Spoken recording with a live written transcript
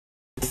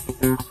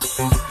Hello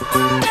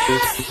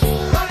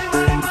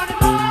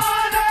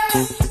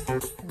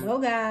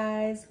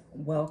guys,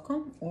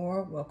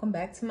 welcome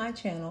back to my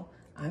channel.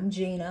 I'm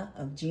Gina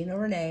of Gina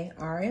Renee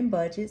RN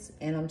Budgets,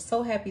 and I'm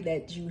so happy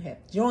that you have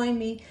joined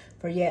me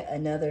for yet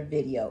another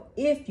video.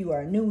 If you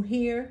are new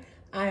here,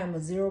 I am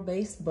a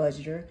zero-based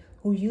budgeter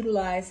who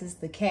utilizes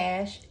the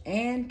cash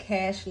and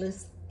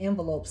cashless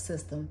envelope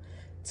system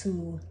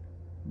to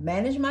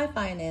manage my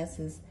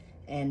finances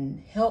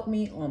and help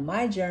me on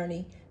my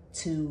journey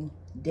to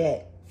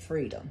debt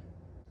freedom.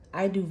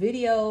 I do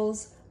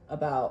videos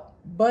about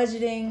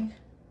budgeting,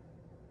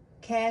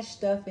 cash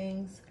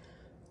stuffings,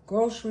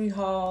 grocery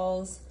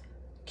hauls,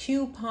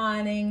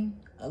 couponing,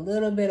 a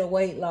little bit of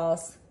weight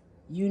loss,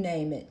 you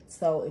name it.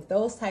 So if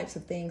those types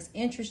of things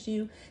interest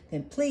you,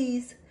 then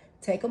please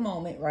take a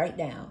moment right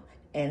now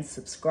and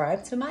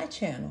subscribe to my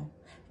channel.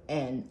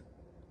 And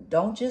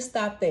don't just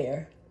stop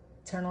there.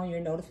 Turn on your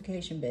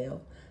notification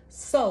bell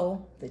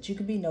so that you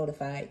can be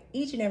notified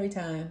each and every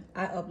time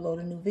I upload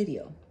a new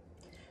video.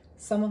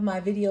 Some of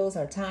my videos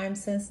are time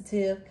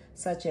sensitive,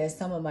 such as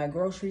some of my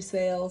grocery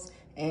sales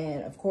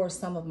and of course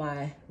some of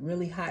my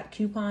really hot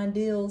coupon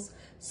deals.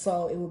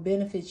 So it will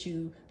benefit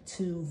you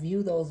to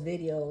view those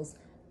videos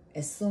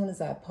as soon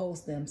as I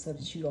post them so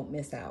that you don't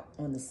miss out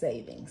on the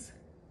savings.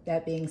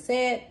 That being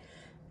said,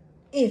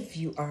 if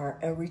you are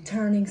a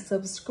returning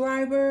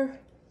subscriber,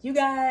 you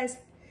guys,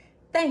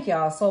 thank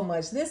y'all so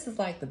much. This is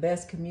like the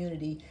best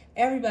community.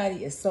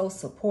 Everybody is so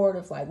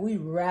supportive. Like, we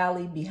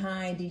rally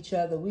behind each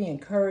other. We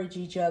encourage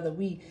each other.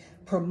 We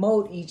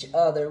promote each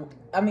other.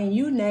 I mean,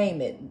 you name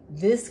it.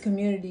 This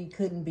community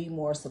couldn't be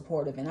more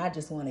supportive. And I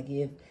just want to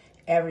give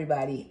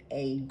everybody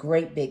a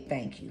great big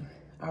thank you.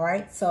 All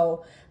right.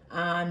 So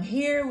I'm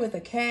here with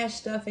a cash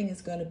stuffing.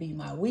 It's going to be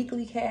my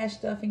weekly cash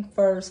stuffing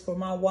first for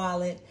my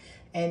wallet.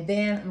 And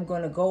then I'm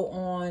going to go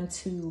on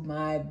to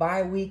my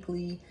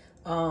bi-weekly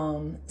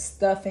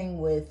stuffing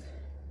with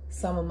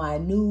some of my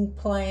new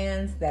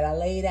plans that I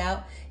laid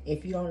out.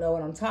 If you don't know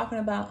what I'm talking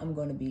about, I'm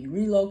going to be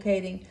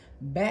relocating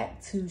back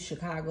to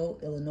Chicago,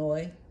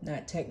 Illinois.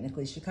 Not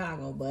technically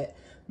Chicago, but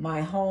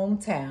my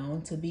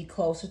hometown, to be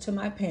closer to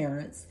my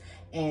parents.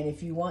 And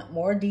if you want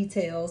more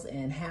details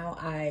and how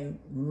I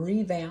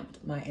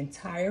revamped my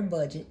entire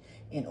budget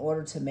in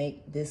order to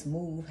make this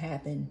move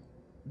happen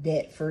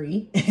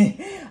debt-free,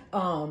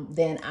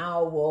 then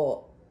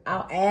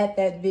I'll add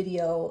that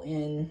video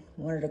in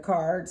one of the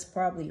cards,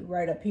 probably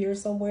right up here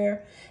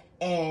somewhere,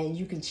 and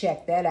you can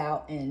check that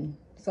out. And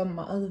some of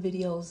my other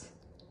videos,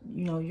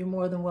 you know, you're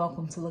more than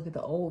welcome to look at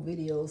the old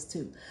videos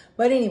too.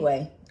 But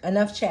anyway,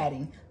 enough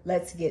chatting.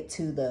 Let's get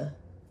to the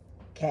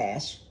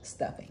cash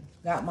stuffing.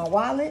 Got my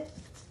wallet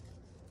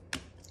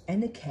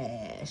and the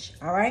cash.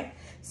 All right.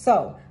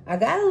 So I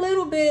got a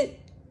little bit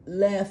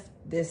left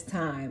this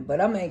time,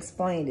 but I'm gonna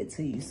explain it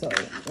to you. So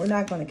we're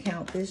not gonna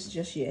count this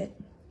just yet,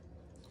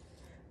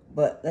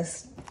 but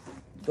let's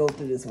go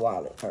through this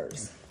wallet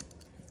first.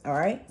 All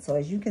right. So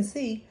as you can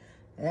see,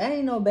 that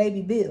ain't no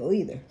baby bill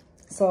either.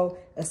 So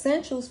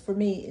essentials for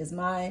me is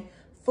my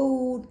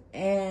food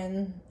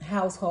and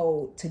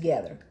household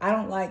together. I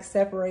don't like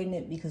separating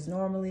it because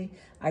normally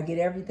I get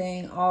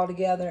everything all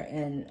together,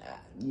 and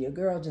your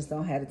girl just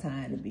don't have the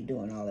time to be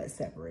doing all that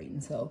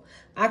separating. So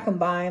I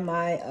combine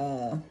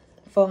my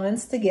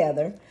funds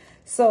together.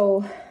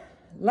 So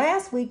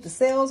last week the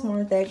sales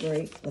weren't that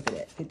great. Look at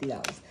that,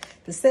 $50.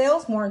 The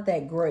sales weren't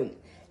that great.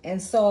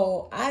 And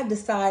so I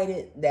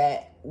decided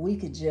that we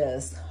could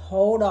just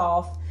hold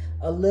off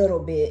a little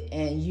bit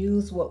and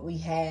use what we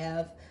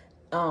have.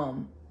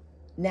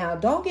 Now,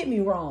 don't get me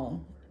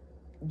wrong.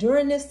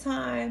 During this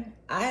time,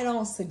 I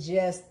don't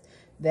suggest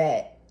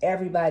that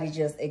everybody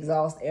just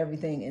exhaust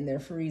everything in their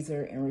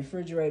freezer and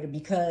refrigerator,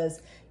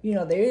 because, you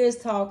know, there is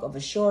talk of a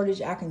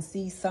shortage. I can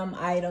see some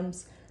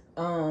items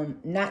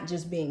not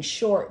just being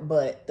short,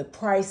 but the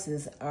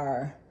prices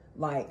are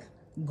like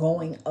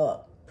going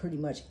up pretty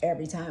much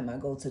every time I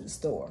go to the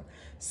store.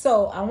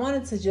 So I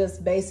wanted to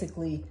just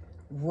basically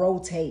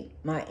rotate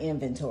my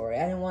inventory.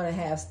 I didn't want to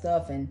have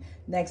stuff and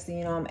next thing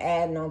you know, I'm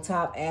adding on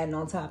top, and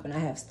I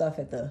have stuff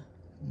at the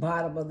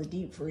bottom of the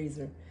deep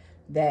freezer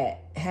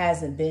that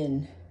hasn't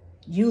been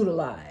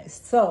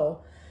utilized.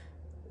 So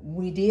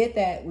we did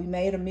that. We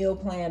made a meal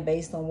plan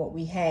based on what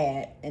we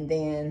had, and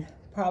then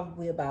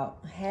probably about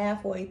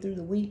halfway through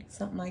the week,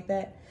 something like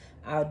that,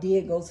 I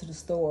did go to the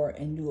store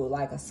and do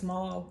like a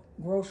small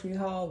grocery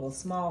haul. Well,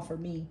 small for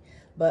me,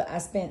 but I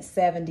spent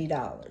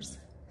 $70.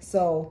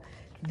 So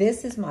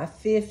this is my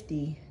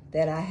 $50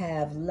 that I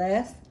have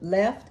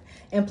left.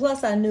 And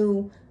plus I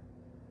knew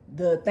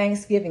the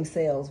Thanksgiving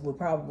sales would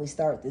probably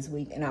start this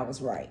week, and I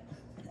was right.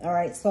 All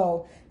right,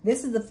 so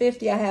this is the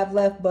 $50 I have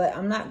left, but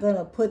I'm not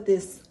gonna put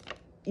this,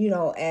 you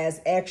know,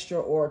 as extra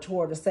or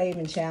toward a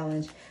saving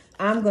challenge.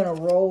 I'm gonna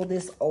roll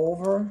this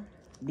over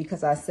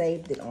because I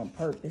saved it on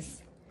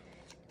purpose.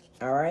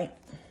 All right.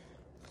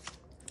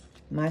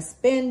 My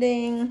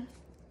spending,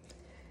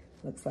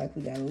 looks like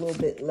we got a little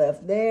bit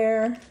left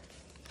there.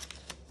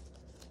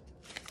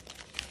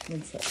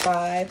 It's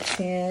 5,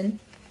 10,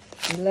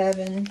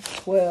 $11,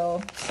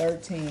 $12,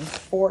 $13,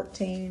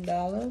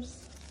 $14.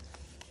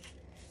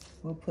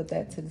 We'll put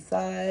that to the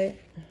side.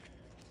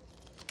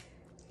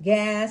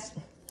 Gas,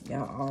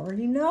 y'all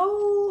already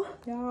know.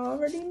 Y'all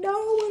already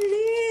know what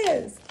it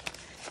is.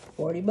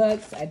 40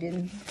 bucks. I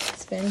didn't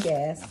spend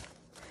gas.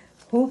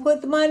 Who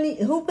put the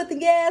money? Who put the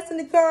gas in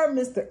the car?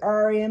 Mr.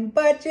 RN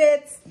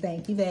Budgets.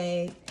 Thank you,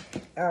 babe.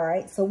 All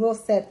right, so we'll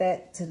set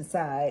that to the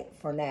side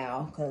for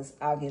now because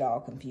I'll get all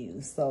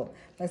confused. So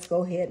let's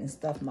go ahead and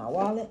stuff my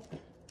wallet.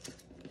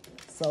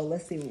 So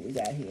let's see what we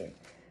got here.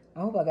 I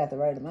hope I got the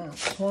right amount.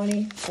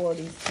 20,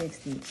 40,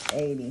 60,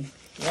 80.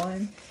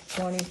 1,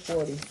 20,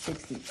 40,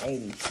 60,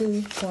 80.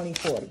 2, 20,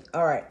 40.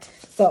 All right,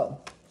 so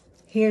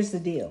here's the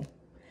deal.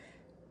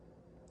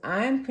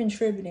 I'm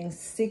contributing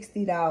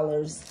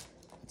 $60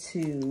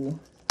 to...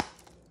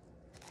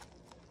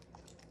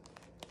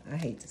 I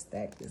hate to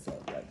stack this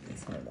up like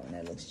this. Hold on,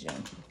 that looks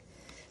junky.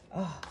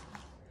 Oh,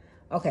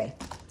 okay.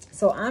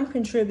 So I'm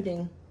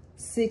contributing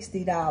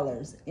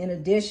 $60 in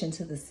addition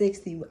to the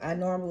 $60 I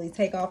normally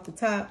take off the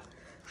top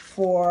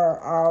for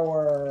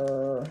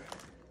our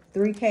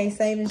 3K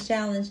savings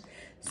challenge.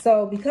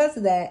 So because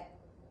of that,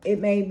 it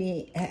made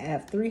me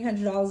have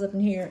 $300 up in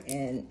here.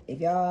 And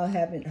if y'all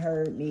haven't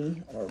heard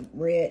me or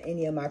read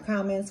any of my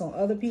comments on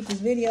other people's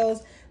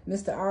videos,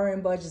 Mr.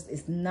 RN Budgets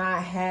is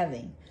not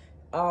having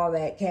all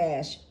that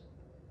cash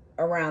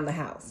around the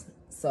house.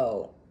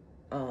 So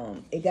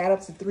it got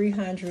up to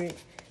 300.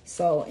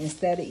 So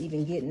instead of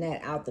even getting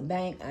that out the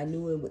bank, I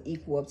knew it would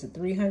equal up to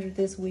 300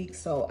 this week.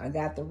 So I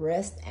got the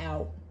rest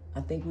out. I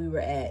think we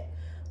were at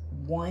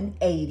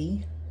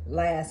 180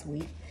 last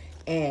week,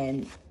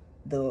 and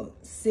the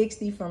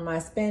 60 from my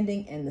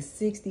spending and the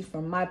 60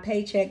 from my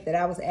paycheck that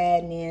I was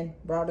adding in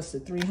brought us to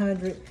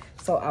 300.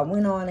 So I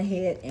went on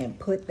ahead and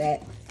put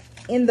that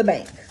in the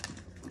bank.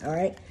 All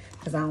right,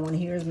 because I don't want to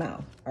hear his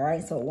mouth. All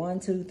right, so 1,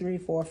 2, 3,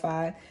 4,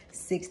 5,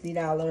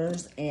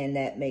 $60, and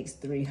that makes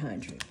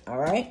 300. All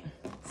right,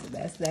 so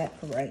that's that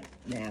for right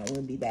now.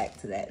 We'll be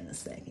back to that in a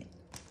second.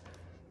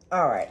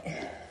 All right,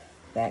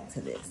 back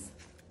to this.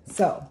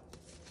 So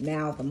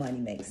now the money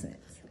makes sense.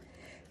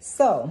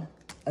 So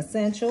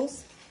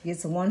essentials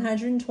gets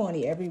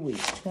 120 every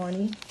week.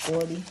 20,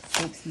 40,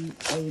 60,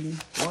 80,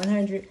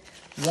 100,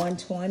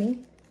 120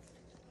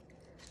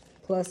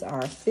 plus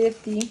our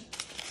 50.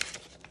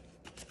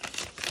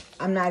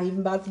 I'm not even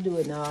about to do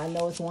it now. I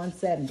know it's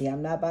 170.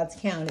 I'm not about to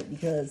count it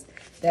because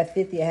that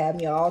 50 had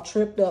me all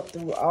tripped up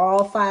through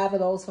all 5 of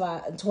those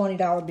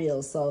 $20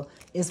 bills. So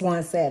it's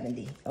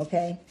 170,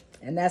 okay?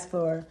 And that's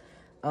for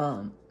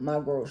my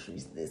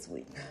groceries this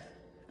week.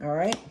 All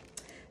right.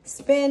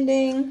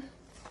 Spending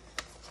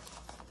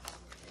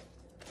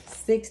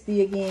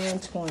 60 again,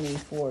 20,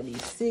 40,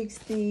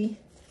 60.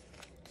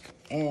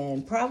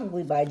 And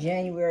probably by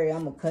January,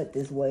 I'm going to cut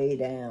this way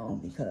down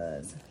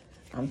because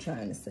I'm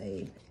trying to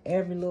save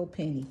every little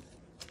penny.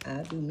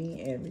 I do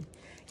mean every.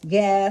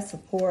 Gas,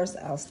 of course,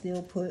 I'll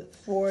still put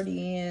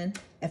 40 in.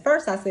 At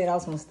first, I said I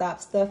was going to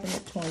stop stuffing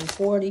at 20,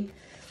 40.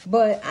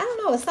 But I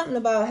don't know. It's something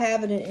about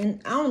having it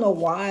in. I don't know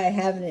why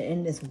having it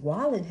in this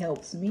wallet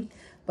helps me.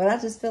 But I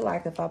just feel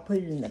like if I put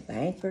it in the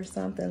bank or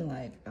something,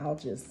 like I'll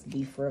just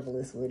be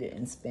frivolous with it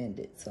and spend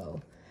it.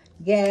 So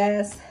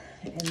gas,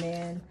 and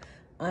then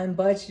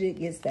unbudgeted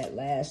gets that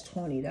last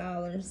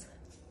 $20.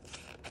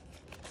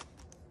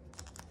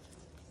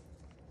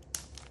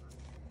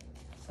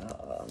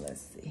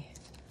 Let's see.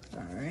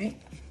 All right.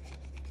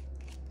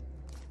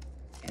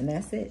 And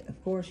that's it.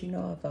 Of course, you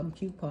know, if I'm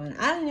couponing.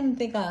 I didn't even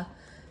think I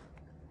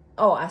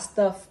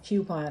stuffed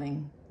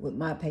couponing with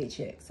my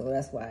paycheck. So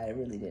that's why I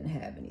really didn't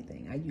have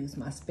anything. I used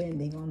my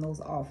spending on those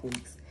off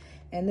weeks.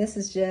 And this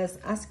is just,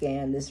 I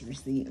scanned this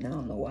receipt and I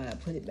don't know why I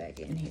put it back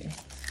in here.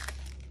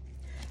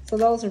 So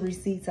those are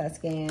receipts I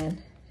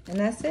scanned. And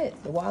that's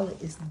it. The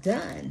wallet is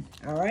done.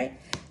 All right.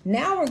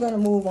 Now we're going to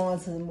move on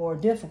to the more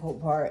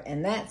difficult part.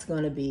 And that's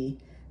going to be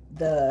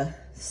the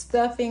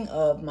stuffing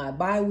of my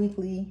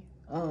bi-weekly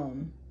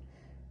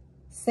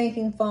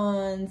sinking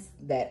funds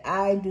that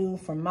I do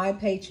from my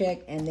paycheck.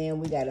 And then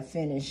we got to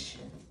finish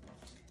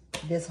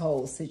this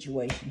whole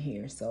situation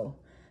here. So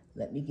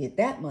let me get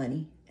that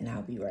money and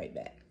I'll be right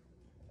back.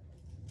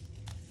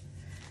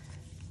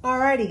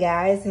 Alrighty,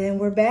 guys. And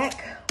we're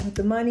back with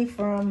the money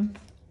from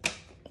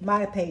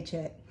my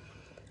paycheck.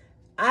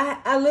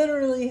 I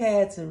literally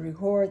had to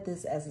record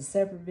this as a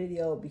separate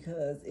video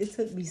because it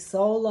took me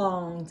so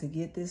long to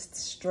get this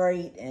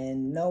straight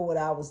and know what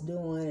I was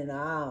doing,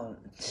 and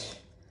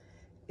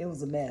it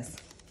was a mess.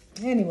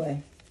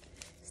 Anyway,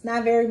 it's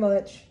not very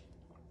much.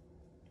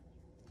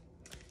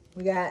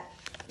 We got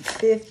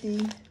 50,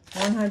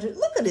 100.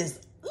 Look at this.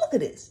 Look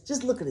at this.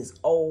 Just look at this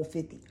old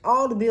 50.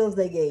 All the bills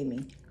they gave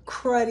me.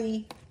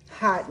 Cruddy,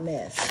 hot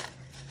mess.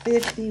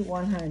 50,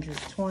 100,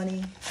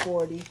 20,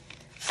 40,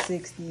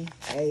 60,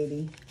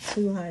 80,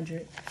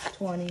 200,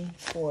 20,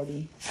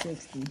 40,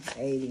 60,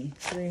 80,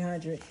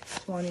 300,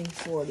 20,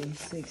 40,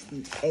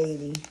 60,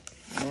 80,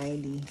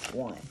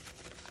 91.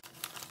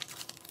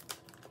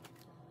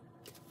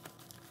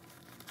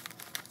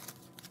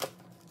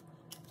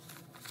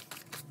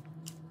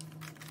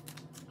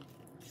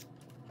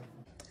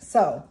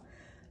 So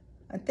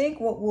I think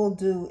what we'll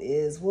do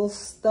is we'll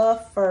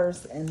stuff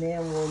first and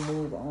then we'll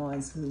move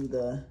on to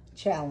the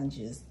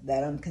challenges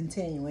that I'm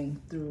continuing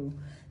through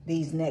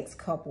these next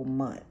couple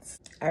months.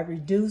 I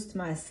reduced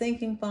my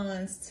sinking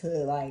funds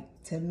to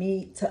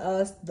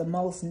us the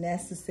most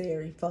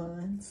necessary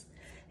funds,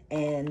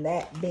 and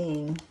that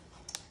being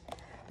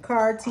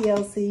car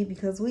TLC,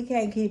 because we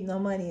can't keep no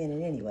money in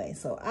it anyway.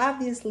 So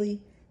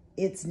obviously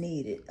it's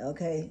needed,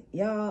 okay?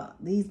 Y'all,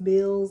 these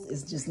bills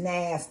is just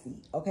nasty,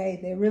 okay?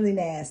 They're really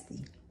nasty.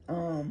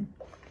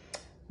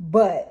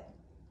 But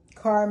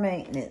car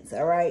maintenance,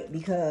 all right?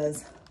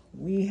 Because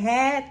we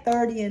had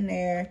 30 in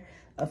there.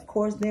 Of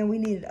course, then we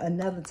needed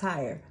another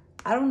tire.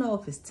 I don't know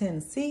if it's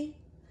Tennessee.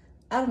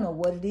 I don't know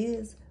what it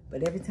is,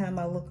 but every time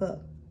I look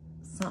up,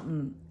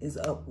 something is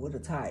up with a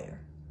tire.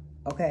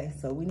 Okay,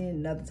 so we need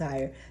another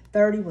tire.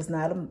 30 was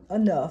not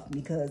enough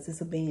because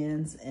it's a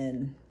Benz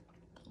and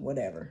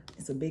whatever.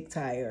 It's a big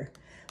tire,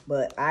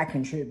 but I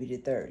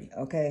contributed 30,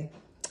 okay?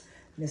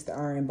 Mr.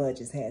 RN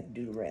Budgets had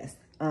to do the rest.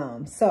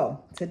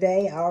 So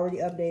today I already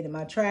updated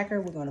my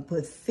tracker. We're gonna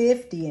put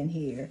 50 in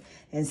here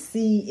and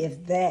see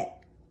if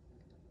that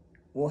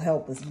will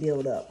help us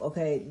build up,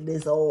 okay?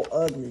 This old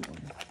ugly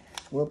one.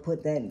 We'll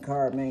put that in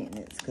car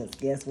maintenance because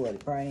guess what?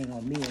 It probably ain't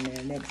gonna be in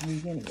there next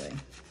week anyway.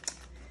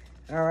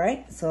 All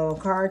right, so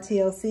car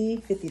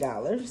TLC,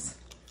 $50.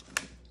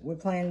 We're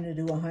planning to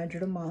do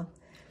 100 a month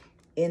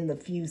in the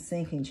few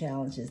sinking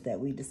challenges that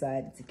we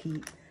decided to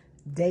keep.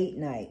 Date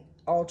night,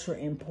 ultra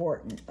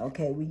important.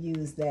 Okay, we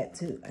use that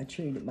too. I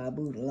treated my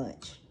boo to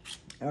lunch.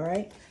 All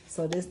right,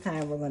 so this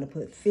time we're gonna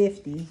put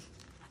 50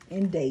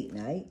 in date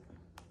night.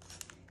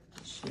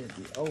 It should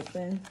be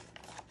open.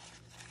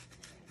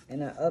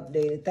 And I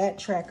updated that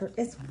tracker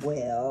as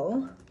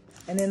well.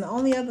 And then the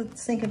only other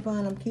sinking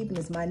fund I'm keeping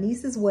is my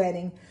niece's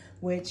wedding,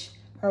 which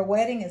her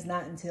wedding is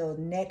not until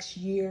next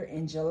year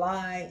in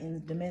July in the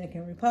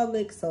Dominican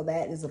Republic. So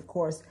that is, of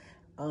course,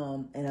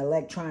 an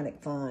electronic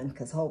fund,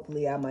 because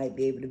hopefully I might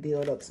be able to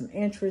build up some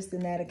interest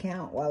in that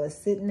account while it's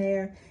sitting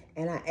there.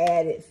 And I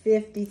added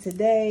 50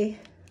 today,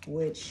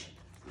 which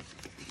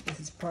this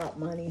is prop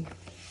money,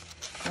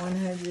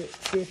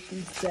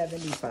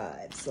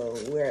 150.75. So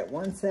we're at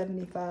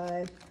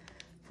 175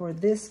 for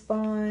this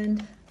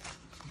fund,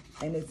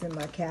 and it's in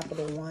my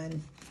Capital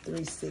One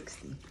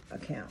 360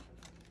 account.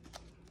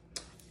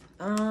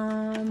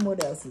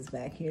 What else is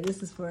back here?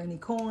 This is for any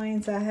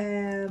coins I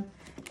have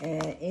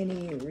and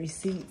any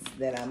receipts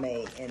that I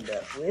may end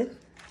up with.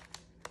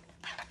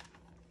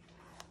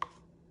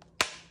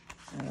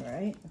 All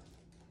right.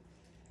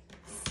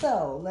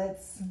 So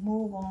let's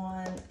move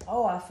on.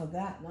 Oh, I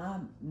forgot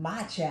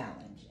my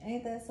challenge.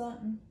 Ain't that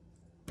something?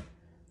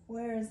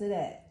 Where is it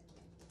at?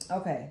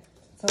 Okay,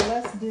 so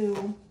let's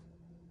do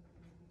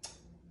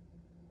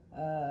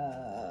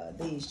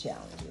these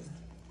challenges.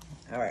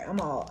 All right, I'm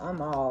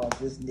all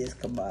just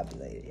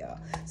discombobulated, y'all.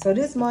 So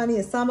this money,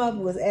 is some of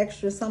it was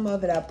extra, some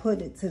of it I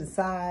put it to the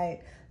side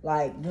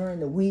like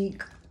during the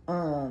week.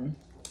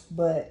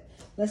 But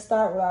let's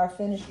start with our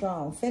finish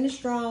strong. Finish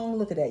strong,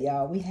 look at that,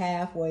 y'all. We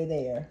halfway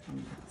there. Let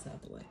me get this out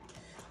the way.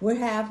 We're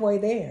halfway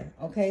there.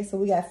 Okay, so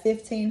we got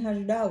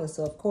 $1,500.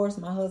 So of course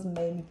my husband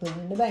made me put it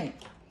in the bank.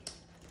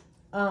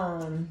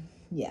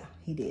 Yeah,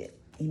 he did.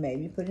 He made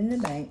me put it in the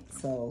bank.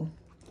 So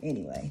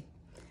anyway,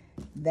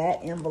 that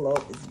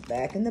envelope is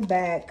back in the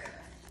back.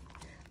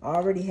 I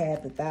already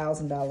had the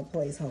 $1,000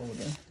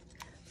 placeholder,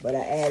 but I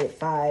added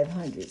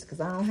 500s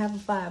because I don't have a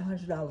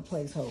 $500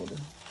 placeholder.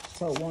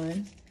 So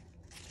 1,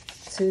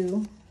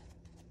 2,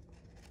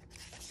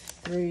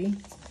 3,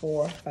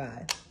 4,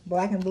 5.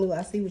 Black and blue,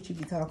 I see what you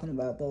be talking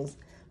about. Those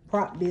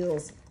prop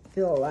bills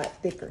feel a lot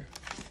thicker.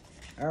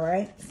 All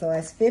right, so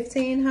that's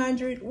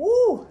 1,500.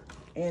 Woo!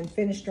 And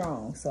finish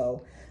strong.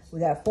 So we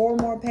got 4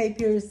 more pay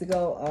periods to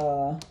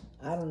go.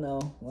 I don't know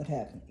what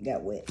happened. It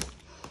got wet.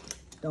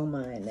 Don't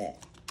mind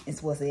that.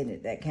 It's what's in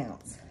it that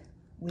counts.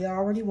 We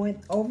already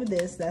went over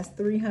this. That's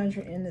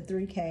 300 in the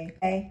 3K.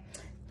 Okay.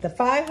 The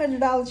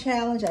 $500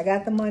 challenge, I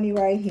got the money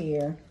right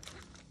here.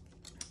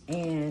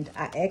 And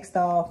I X'd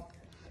off,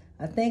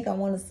 I think I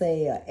want to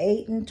say a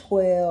 8 and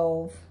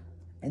 12.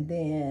 And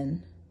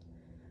then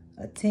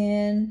a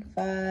 10,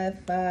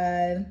 5,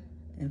 5,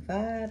 and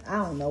 5. I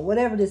don't know.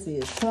 Whatever this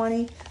is.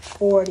 20,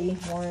 40,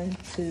 1,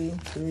 2,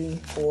 3,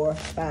 4,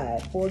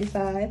 5.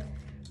 45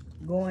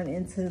 going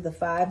into the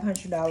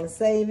 $500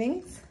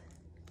 savings.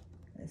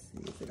 Let's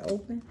see, is it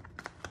open?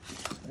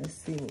 Let's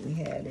see what we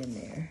had in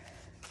there.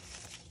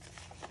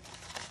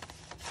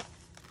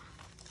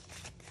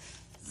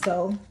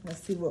 So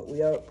let's see what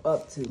we are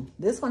up to.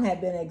 This one had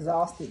been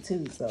exhausted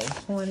too. So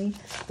 20,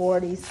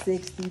 40,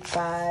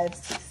 65,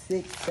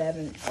 6,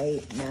 7,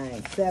 8,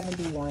 9,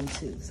 71,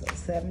 2. So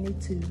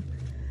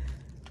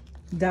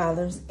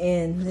 $72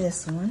 in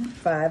this one.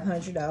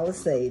 $500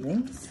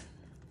 savings.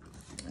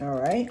 All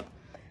right.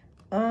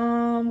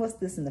 What's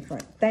this in the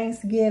front?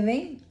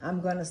 Thanksgiving.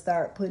 I'm gonna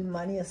start putting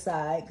money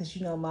aside because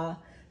you know my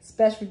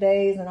special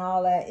days and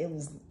all that. It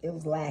was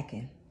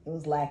lacking. It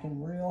was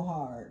lacking real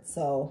hard.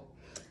 So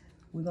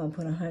we're gonna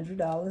put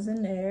 $100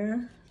 in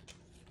there.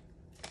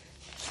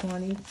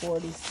 20,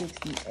 40,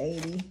 60,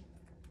 80,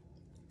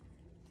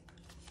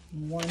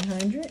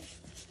 100. 20,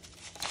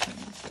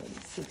 40,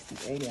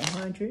 60, 80,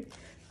 100.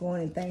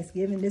 Going in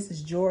Thanksgiving. This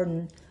is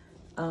Jordan's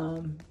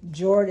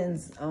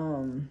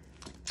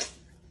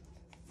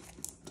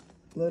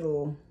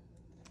little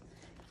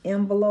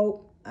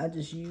envelope. I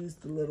just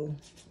used the little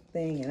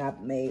thing and I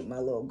made my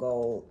little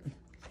gold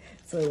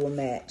so it will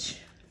match.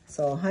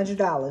 So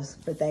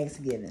 $100 for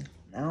Thanksgiving.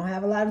 I don't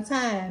have a lot of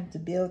time to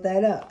build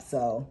that up.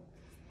 So,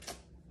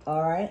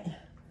 all right.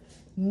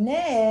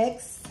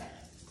 Next,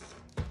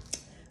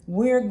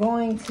 we're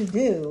going to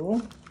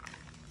do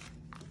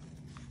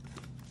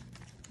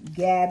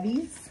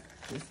Gabby's.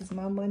 This is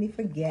my money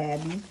for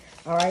Gabby.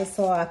 All right,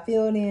 so I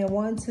filled in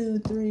 1, 2,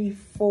 3,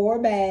 4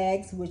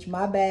 bags, which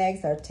my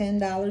bags are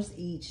 $10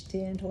 each,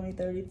 10, 20,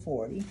 30,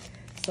 40.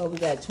 So we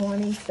got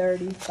 20,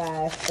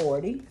 35,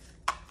 40.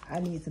 I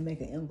need to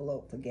make an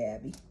envelope for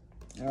Gabby.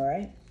 All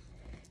right.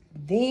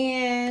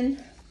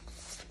 Then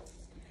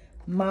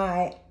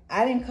I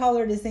didn't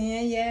color this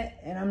in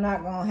yet, and I'm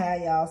not gonna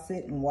have y'all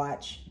sit and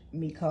watch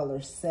me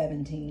color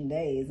 17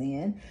 days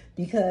in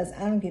because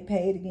I don't get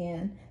paid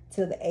again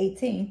till the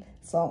 18th.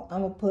 So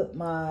I'm gonna put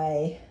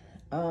my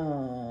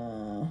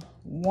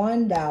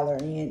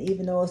 $1 in,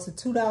 even though it's a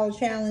 $2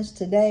 challenge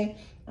today.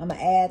 I'm gonna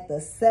add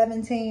the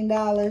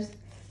 $17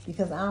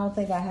 because I don't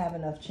think I have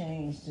enough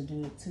change to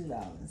do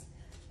 $2.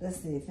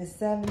 Let's see, if it's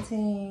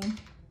 17,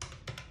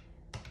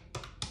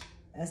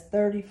 that's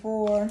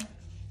 34.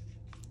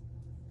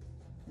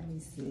 Let me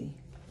see.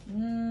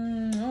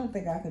 I don't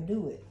think I could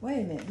do it.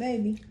 Wait a minute,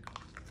 maybe.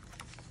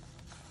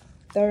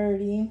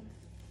 30.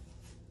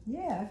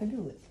 Yeah, I could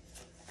do it.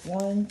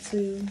 1,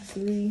 2,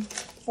 3,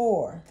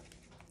 4.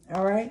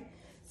 All right.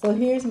 So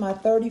here's my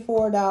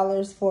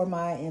 $34 for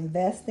my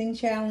investing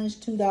challenge,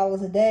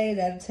 $2 a day.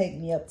 That'll take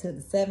me up to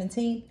the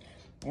 17th,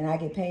 and I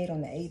get paid on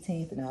the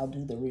 18th, and I'll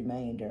do the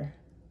remainder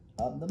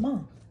of the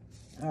month.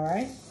 All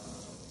right.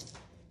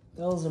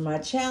 Those are my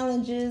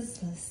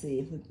challenges. Let's see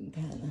if we can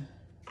kind of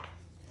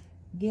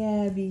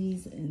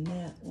Gabby's and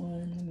that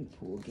one. Let me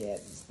pull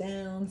Gabby's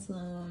down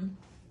some.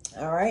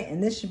 All right,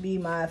 and this should be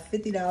my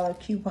 $50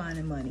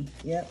 couponing money.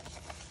 Yep.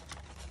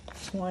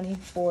 20,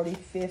 40,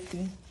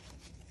 50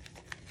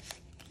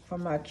 for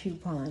my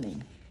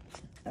couponing.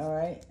 All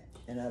right,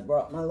 and I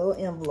brought my little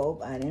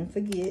envelope. I didn't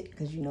forget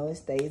because you know it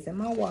stays in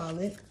my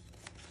wallet.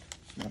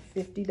 My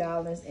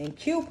 $50 in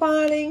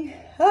couponing.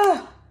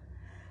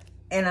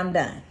 And I'm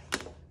done.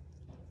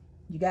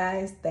 You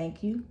guys,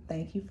 thank you.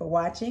 Thank you for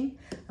watching.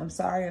 I'm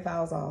sorry if I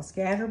was all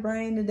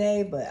scatterbrained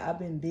today, but I've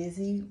been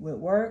busy with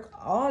work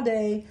all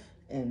day.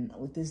 And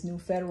with this new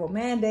federal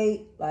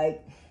mandate,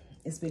 like,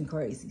 it's been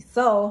crazy.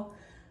 So,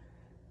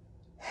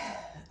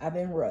 I've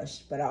been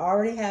rushed. But I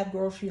already have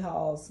grocery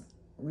hauls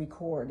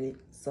recorded.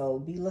 So,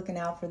 be looking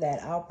out for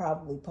that. I'll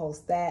probably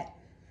post that.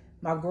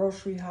 My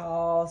grocery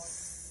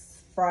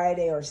hauls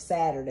Friday or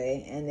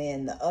Saturday. And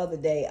then the other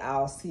day,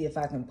 I'll see if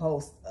I can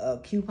post a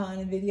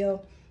couponing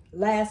video.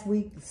 Last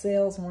week, the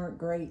sales weren't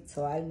great,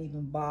 so I didn't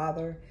even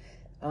bother.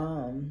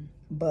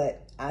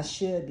 But I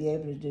should be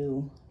able to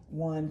do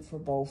one for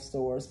both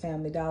stores,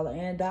 Family Dollar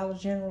and Dollar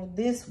General,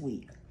 this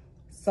week.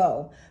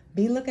 So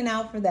be looking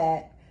out for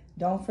that.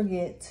 Don't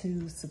forget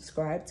to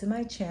subscribe to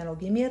my channel.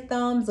 Give me a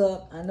thumbs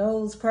up. I know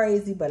it was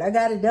crazy, but I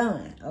got it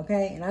done,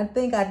 okay? And I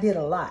think I did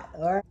a lot,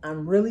 all right?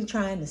 I'm really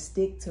trying to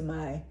stick to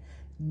my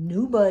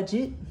new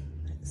budget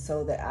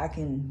so that I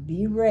can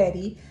be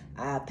ready.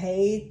 I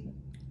paid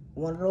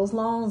one of those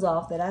loans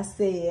off that I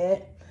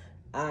said.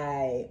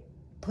 I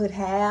put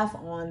half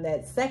on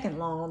that second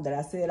loan that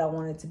I said I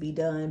wanted to be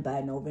done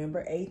by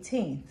November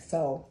 18th.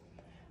 So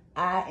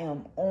I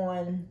am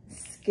on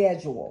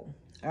schedule,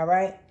 all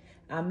right?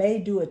 I may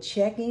do a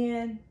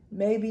check-in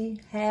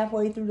maybe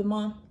halfway through the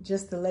month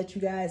just to let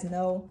you guys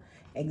know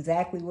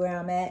exactly where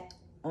I'm at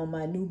on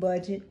my new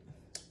budget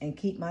and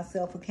keep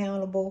myself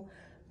accountable.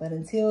 But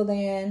until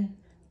then,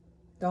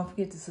 don't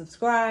forget to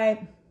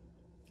subscribe,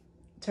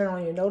 turn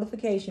on your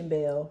notification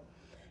bell,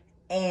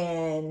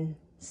 and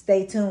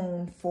stay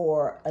tuned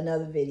for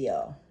another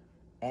video.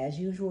 As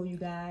usual, you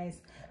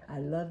guys, I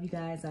love you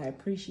guys. I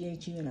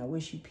appreciate you, and I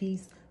wish you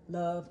peace,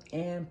 love,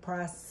 and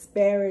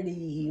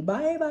prosperity.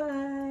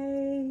 Bye-bye.